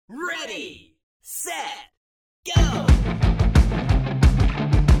Ready, set, go!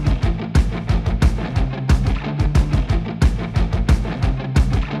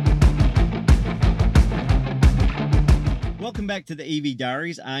 Welcome back to the EV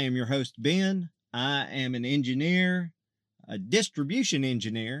Diaries. I am your host, Ben. I am an engineer, a distribution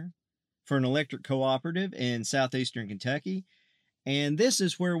engineer for an electric cooperative in southeastern Kentucky. And this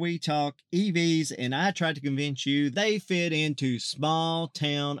is where we talk EVs, and I try to convince you they fit into small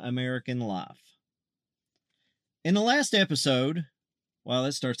town American life. In the last episode, well,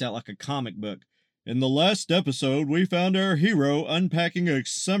 it starts out like a comic book. In the last episode, we found our hero unpacking a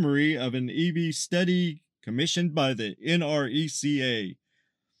summary of an EV study commissioned by the NRECA.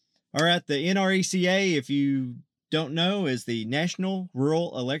 All right, the NRECA, if you don't know, is the National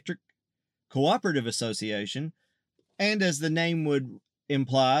Rural Electric Cooperative Association. And as the name would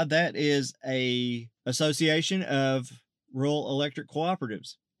imply, that is a association of rural electric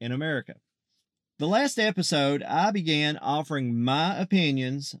cooperatives in America. The last episode, I began offering my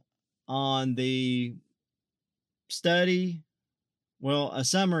opinions on the study, well, a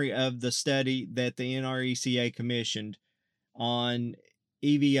summary of the study that the NRECA commissioned on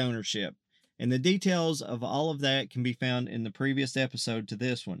EV ownership. And the details of all of that can be found in the previous episode to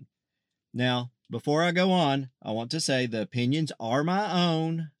this one. Now, before I go on, I want to say the opinions are my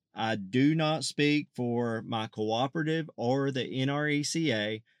own. I do not speak for my cooperative or the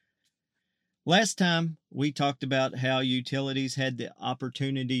NRECA. Last time, we talked about how utilities had the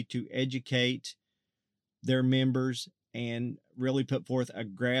opportunity to educate their members and really put forth a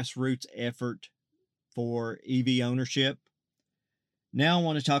grassroots effort for EV ownership. Now I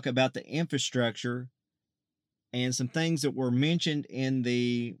want to talk about the infrastructure and some things that were mentioned in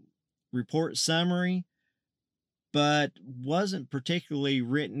the report summary, but wasn't particularly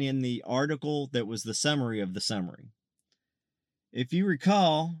written in the article that was the summary of the summary. If you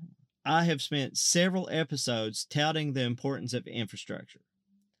recall, I have spent several episodes touting the importance of infrastructure.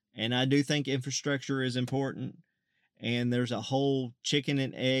 And I do think infrastructure is important. And there's a whole chicken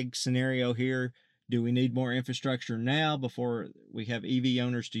and egg scenario here. Do we need more infrastructure now before we have EV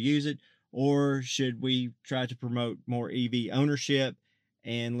owners to use it? Or should we try to promote more EV ownership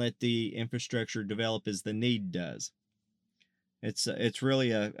and let the infrastructure develop as the need does? It's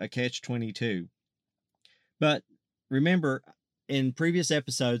really a catch-22. But remember, in previous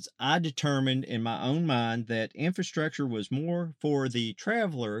episodes, I determined in my own mind that infrastructure was more for the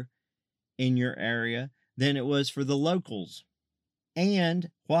traveler in your area than it was for the locals. And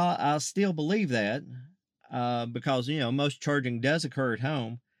while I still believe that, because, most charging does occur at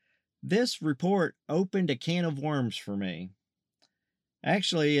home, this report opened a can of worms for me.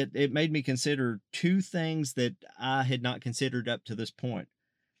 Actually, it made me consider two things that I had not considered up to this point.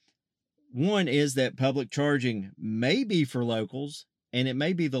 One is that public charging may be for locals, and it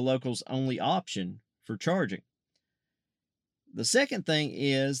may be the locals' only option for charging. The second thing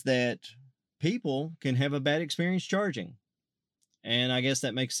is that people can have a bad experience charging. And I guess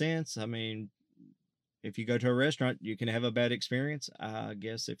that makes sense. I mean, if you go to a restaurant, you can have a bad experience. I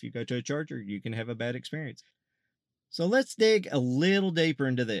guess if you go to a charger, you can have a bad experience. So let's dig a little deeper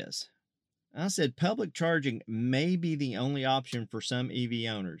into this. I said public charging may be the only option for some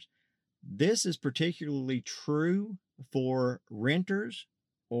EV owners. This is particularly true for renters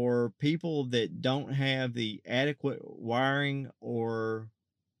or people that don't have the adequate wiring or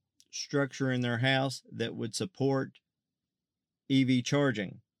structure in their house that would support EV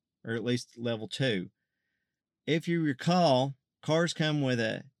charging, or at least level 2. If you recall, cars come with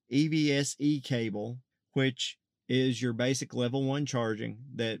a EVSE cable, which is your basic level 1 charging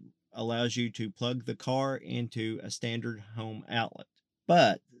that allows you to plug the car into a standard home outlet.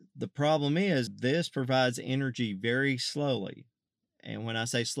 But the problem is this provides energy very slowly. And when I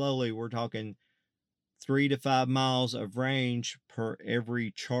say slowly, we're talking 3 to 5 miles of range per every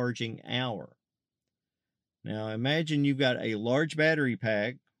charging hour. Now imagine you've got a large battery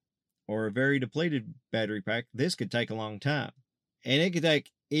pack or a very depleted battery pack. This could take a long time. And it could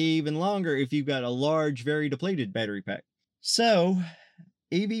take even longer if you've got a large, very depleted battery pack. So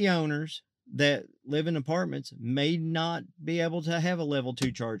EV owners that live in apartments may not be able to have a level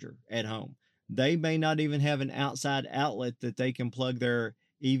 2 charger at home. They may not even have an outside outlet that they can plug their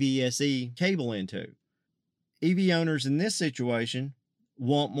EVSE cable into. EV owners in this situation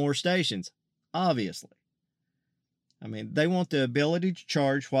want more stations, obviously. I mean, they want the ability to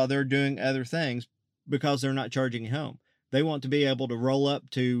charge while they're doing other things because they're not charging at home. They want to be able to roll up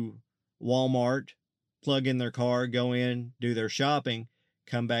to Walmart, plug in their car, go in, do their shopping,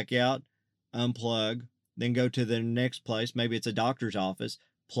 come back out, unplug, then go to the next place. Maybe it's a doctor's office,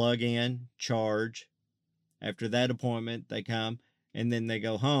 plug in, charge. After that appointment, they come, and then they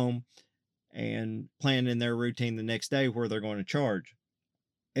go home and plan in their routine the next day where they're going to charge.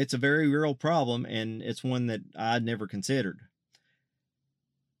 It's a very real problem, and it's one that I'd never considered.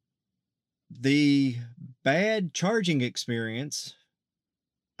 The bad charging experience,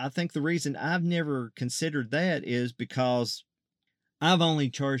 I think the reason I've never considered that is because I've only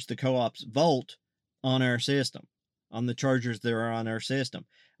charged the co-op's volt on our system, on the chargers that are on our system.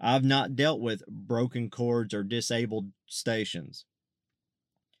 I've not dealt with broken cords or disabled stations.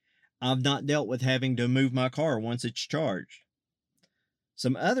 I've not dealt with having to move my car once it's charged.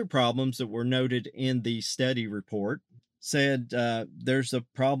 Some other problems that were noted in the study report said there's a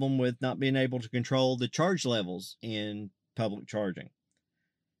problem with not being able to control the charge levels in public charging.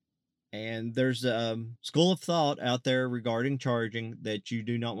 And there's a school of thought out there regarding charging that you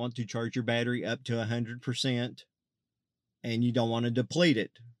do not want to charge your battery up to 100%, and you don't want to deplete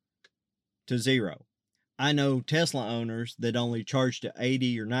it to zero. I know Tesla owners that only charge to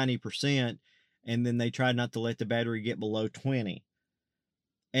 80 or 90%, and then they try not to let the battery get below 20.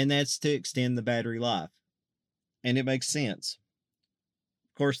 And that's to extend the battery life. And it makes sense.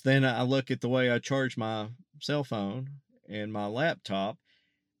 Of course, then I look at the way I charge my cell phone and my laptop,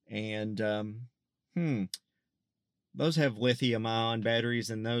 and those have lithium-ion batteries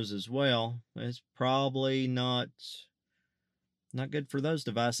in those as well. It's probably not good for those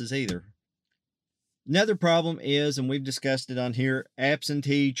devices either. Another problem is, and we've discussed it on here,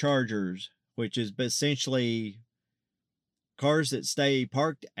 absentee chargers, which is essentially cars that stay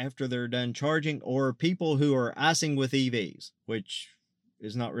parked after they're done charging, or people who are icing with EVs, which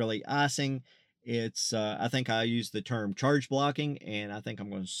is not really icing. It's, I think I use the term charge blocking, and I think I'm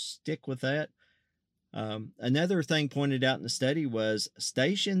going to stick with that. Another thing pointed out in the study was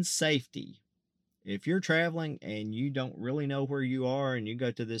station safety. If you're traveling and you don't really know where you are and you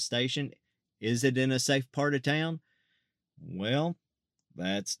go to this station, is it in a safe part of town? Well,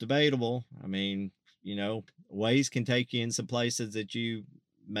 that's debatable. I mean, Waze can take you in some places that you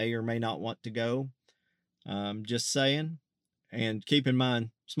may or may not want to go. Just saying. And keep in mind,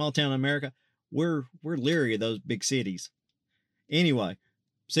 small town America, we're leery of those big cities. Anyway,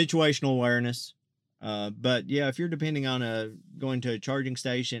 situational awareness. But yeah, if you're depending on going to a charging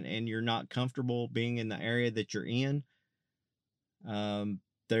station and you're not comfortable being in the area that you're in,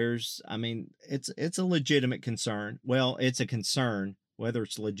 it's a legitimate concern. Well, it's a concern. Whether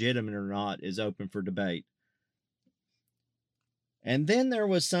it's legitimate or not is open for debate. And then there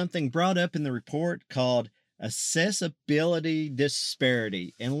was something brought up in the report called accessibility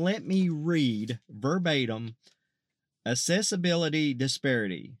disparity. And let me read verbatim. Accessibility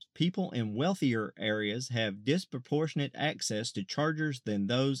disparity. People in wealthier areas have disproportionate access to chargers than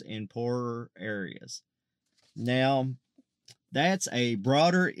those in poorer areas. Now, that's a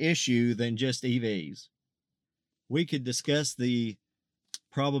broader issue than just EVs. We could discuss the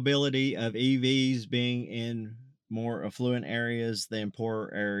probability of EVs being in more affluent areas than poorer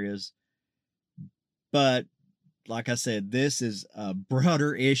areas. But like I said, this is a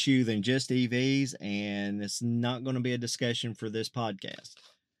broader issue than just EVs, and it's not going to be a discussion for this podcast.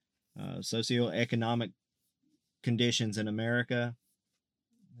 Socioeconomic conditions in America,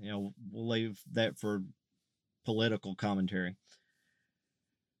 we'll leave that for political commentary.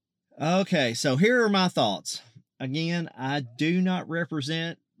 Okay, so here are my thoughts. Again, I do not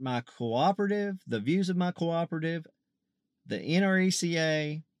represent my cooperative, the views of my cooperative, the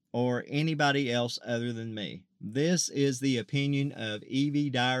NRECA, or anybody else other than me. This is the opinion of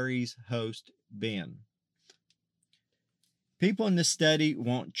EV Diaries host Ben. People in this study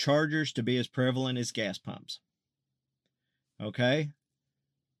want chargers to be as prevalent as gas pumps. Okay?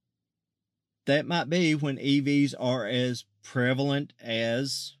 That might be when EVs are as prevalent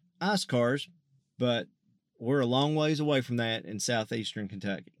as ICE cars, but we're a long ways away from that in southeastern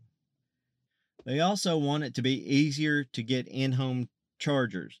Kentucky. They also want it to be easier to get in-home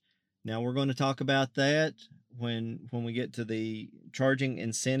chargers. Now, we're going to talk about that when we get to the charging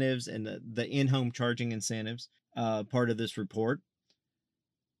incentives and the in-home charging incentives part of this report.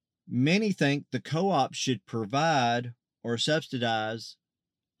 Many think the co-op should provide or subsidize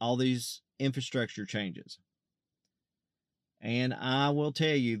all these infrastructure changes. And I will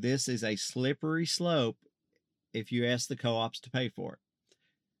tell you, this is a slippery slope if you ask the co-ops to pay for it.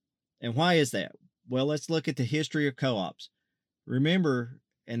 And why is that? Well, let's look at the history of co-ops. Remember,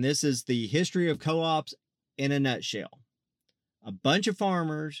 and this is the history of co-ops in a nutshell. A bunch of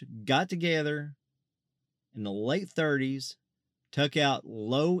farmers got together in the late 30s, took out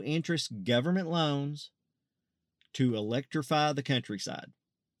low-interest government loans to electrify the countryside.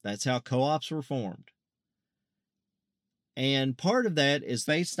 That's how co-ops were formed. And part of that is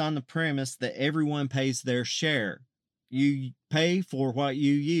based on the premise that everyone pays their share. you pay for what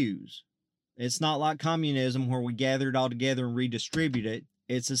you use. It's not like communism where we gather it all together and redistribute it.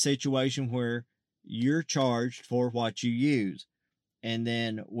 It's a situation where you're charged for what you use. And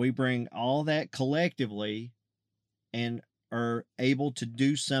then we bring all that collectively and are able to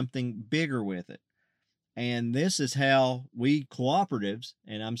do something bigger with it. And this is how we cooperatives,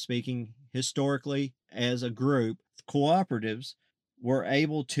 and I'm speaking historically as a group, cooperatives were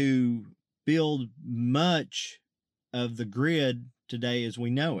able to build much of the grid today as we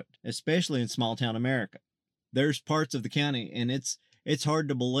know it, especially in small town America. There's parts of the county, and it's hard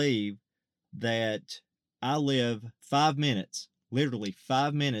to believe that I live 5 minutes, literally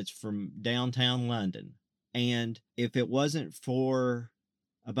 5 minutes from downtown London. And if it wasn't for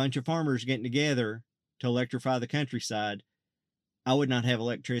a bunch of farmers getting together to electrify the countryside, I would not have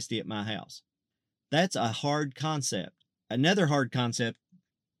electricity at my house. That's a hard concept. Another hard concept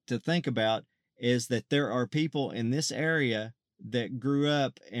to think about is that there are people in this area that grew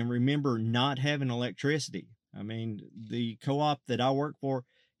up and remember not having electricity. I mean, the co-op that I work for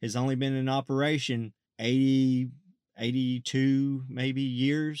has only been in operation 82 maybe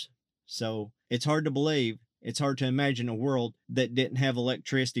years. So it's hard to believe. It's hard to imagine a world that didn't have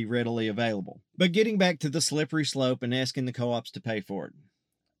electricity readily available. But getting back to the slippery slope and asking the co-ops to pay for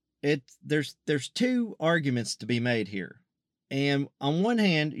it, there's two arguments to be made here. And on one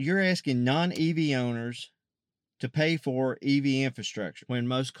hand, you're asking non-EV owners to pay for EV infrastructure when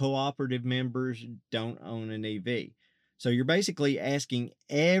most cooperative members don't own an EV. So you're basically asking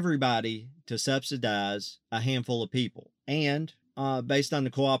everybody to subsidize a handful of people. And based on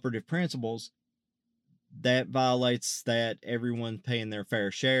the cooperative principles, that violates that everyone's paying their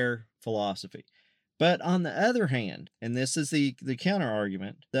fair share philosophy. But on the other hand, and this is the counter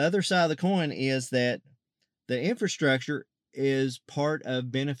argument, the other side of the coin is that the infrastructure is part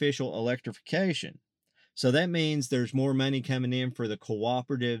of beneficial electrification. So that means there's more money coming in for the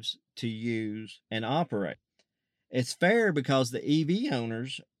cooperatives to use and operate. It's fair because the EV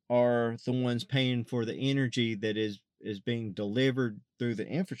owners are the ones paying for the energy that is being delivered through the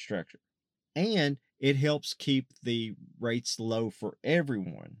infrastructure. And it helps keep the rates low for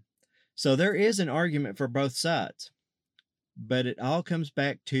everyone. So there is an argument for both sides. But it all comes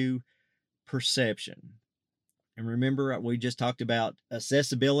back to perception. And remember, we just talked about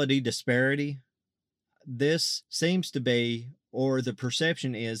accessibility disparity. This seems to be, or the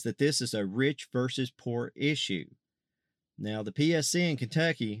perception is, that this is a rich versus poor issue. Now, the PSC in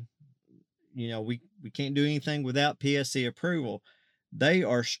Kentucky, we can't do anything without PSC approval. They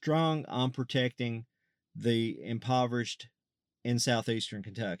are strong on protecting the impoverished in southeastern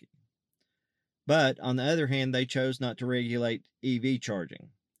Kentucky. But on the other hand, they chose not to regulate EV charging.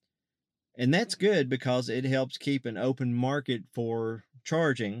 And that's good because it helps keep an open market for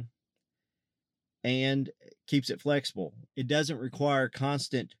charging and keeps it flexible. It doesn't require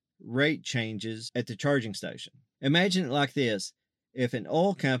constant rate changes at the charging station. Imagine it like this. If an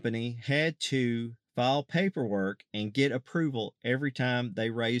oil company had to file paperwork and get approval every time they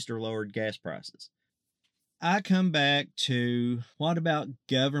raised or lowered gas prices. I come back to, what about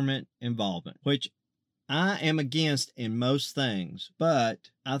government involvement, which I am against in most things,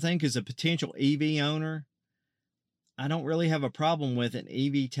 but I think as a potential EV owner, I don't really have a problem with an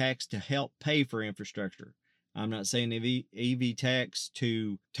EV tax to help pay for infrastructure. I'm not saying EV tax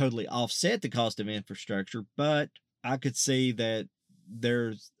to totally offset the cost of infrastructure, but I could see that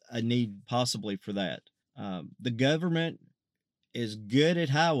there's a need possibly for that. The government is good at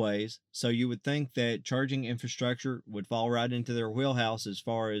highways, so you would think that charging infrastructure would fall right into their wheelhouse as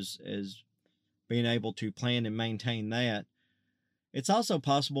far as being able to plan and maintain that. It's also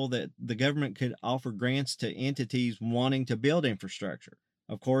possible that the government could offer grants to entities wanting to build infrastructure.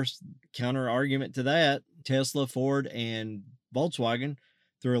 Of course, counter argument to that, Tesla, Ford, and Volkswagen,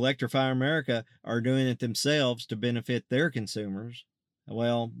 through Electrify America, are doing it themselves to benefit their consumers.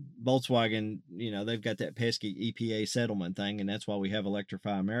 Well, Volkswagen, they've got that pesky EPA settlement thing, and that's why we have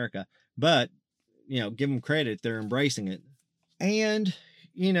Electrify America. But, give them credit, they're embracing it. And,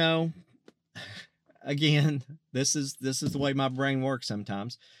 again, this is the way my brain works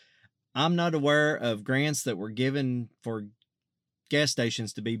sometimes. I'm not aware of grants that were given for gas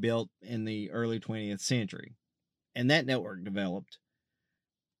stations to be built in the early 20th century, and that network developed.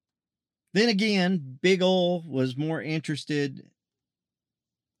 Then again, Big Oil was more interested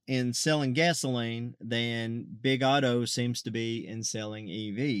in selling gasoline than Big Auto seems to be in selling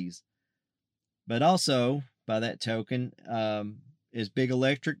EVs. But also, by that token, is Big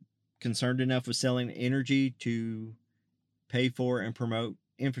Electric concerned enough with selling energy to pay for and promote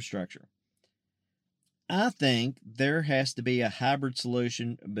infrastructure? I think there has to be a hybrid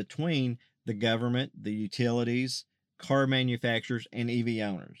solution between the government, the utilities, car manufacturers, and EV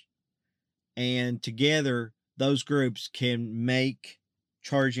owners. And together, those groups can make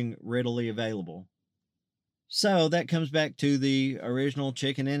charging readily available. So that comes back to the original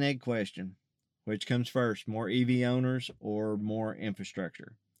chicken and egg question. Which comes first, more EV owners or more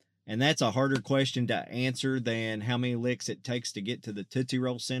infrastructure? And that's a harder question to answer than how many licks it takes to get to the Tootsie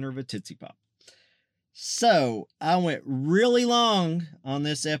Roll center of a Tootsie Pop. So I went really long on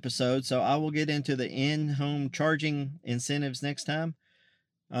this episode, so I will get into the in-home charging incentives next time.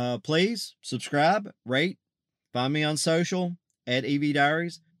 Please subscribe, rate, find me on social at EV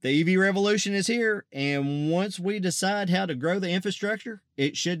Diaries. The EV revolution is here, and once we decide how to grow the infrastructure,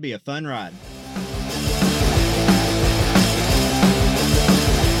 it should be a fun ride.